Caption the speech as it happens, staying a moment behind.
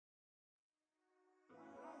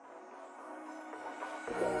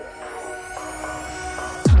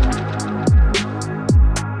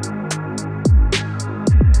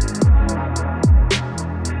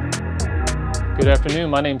Good afternoon,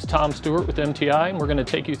 my name is Tom Stewart with MTI, and we're going to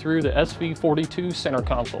take you through the SV42 center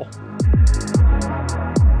console.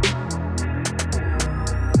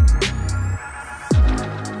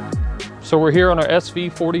 So we're here on our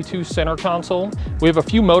SV42 center console. We have a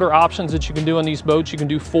few motor options that you can do on these boats. You can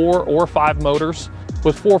do 4 or 5 motors.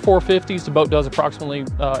 With 4 450s, the boat does approximately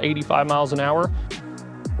 85 miles an hour.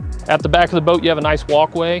 At the back of the boat, you have a nice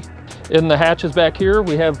walkway. In the hatches back here,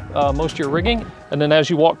 we have most of your rigging. And then as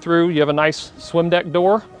you walk through, you have a nice swim deck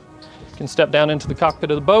door. You can step down into the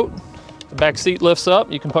cockpit of the boat. The back seat lifts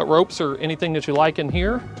up. You can put ropes or anything that you like in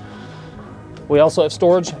here. We also have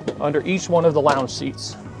storage under each one of the lounge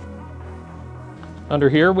seats. Under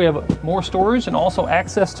here, we have more storage and also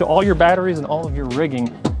access to all your batteries and all of your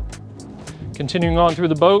rigging. Continuing on through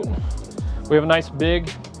the boat, we have a nice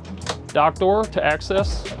big dock door to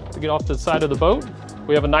access to get off the side of the boat.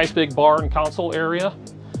 We have a nice big bar and console area.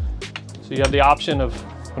 So you have the option of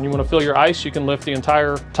when you want to fill your ice, you can lift the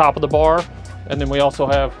entire top of the bar. And then we also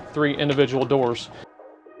have 3 individual doors.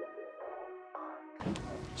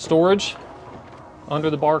 Storage under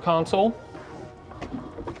the bar console.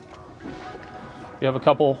 You have a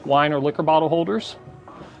couple wine or liquor bottle holders,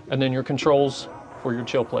 and then your controls for your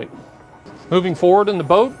chill plate. Moving forward in the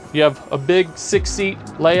boat, you have a big 6-seat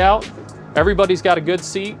layout. Everybody's got a good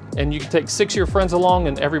seat, and you can take 6 of your friends along,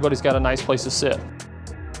 and everybody's got a nice place to sit.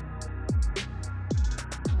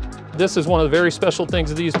 This is one of the very special things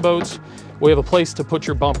of these boats. We have a place to put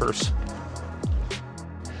your bumpers.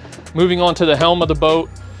 Moving on to the helm of the boat.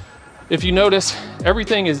 If you notice,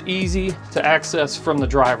 everything is easy to access from the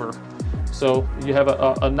driver. So you have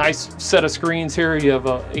a nice set of screens here. You have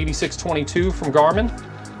a 8622 from Garmin.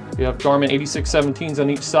 You have Garmin 8617s on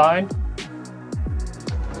each side.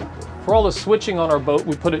 For all the switching on our boat,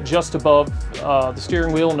 we put it just above the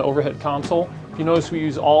steering wheel and the overhead console. If you notice, we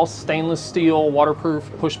use all stainless steel waterproof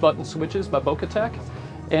push button switches by Bocatech.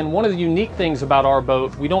 And one of the unique things about our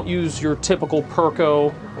boat, we don't use your typical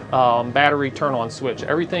Perco battery turn on switch.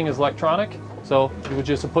 Everything is electronic. So with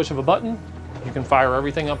just a push of a button, you can fire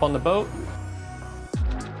everything up on the boat.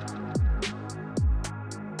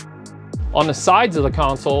 On the sides of the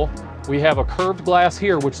console, we have a curved glass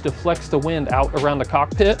here which deflects the wind out around the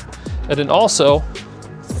cockpit. And then also,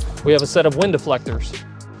 we have a set of wind deflectors.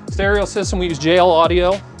 Stereo system, we use JL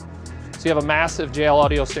Audio. So you have a massive JL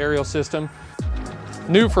Audio stereo system.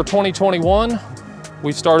 New for 2021,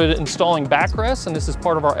 we started installing backrests, and this is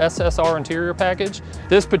part of our SSR interior package.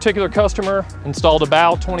 This particular customer installed a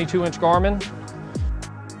bow 22-inch Garmin.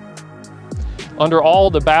 Under all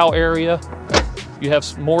the bow area, you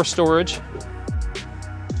have more storage.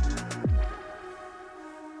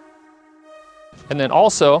 And then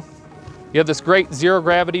also, you have this great zero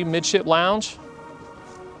gravity midship lounge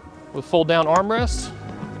with fold down armrests.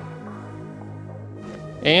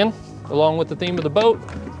 And along with the theme of the boat,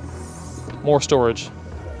 more storage.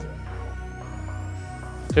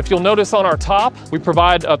 If you'll notice on our top, we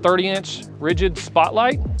provide a 30-inch rigid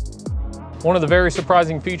spotlight. One of the very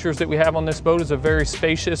surprising features that we have on this boat is a very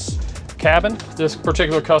spacious cabin. This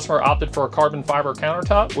particular customer opted for a carbon fiber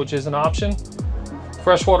countertop, which is an option.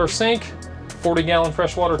 Freshwater sink, 40-gallon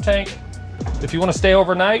freshwater tank. If you want to stay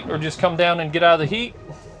overnight or just come down and get out of the heat,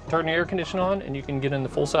 turn the air conditioner on and you can get in the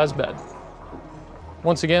full-size bed.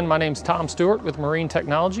 Once again, my name's Tom Stewart with Marine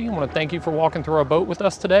Technology. I want to thank you for walking through our boat with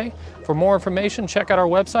us today. For more information, check out our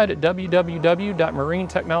website at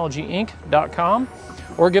www.marinetechnologyinc.com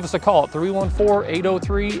or give us a call at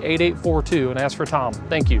 314-803-8842 and ask for Tom.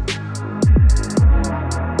 Thank you.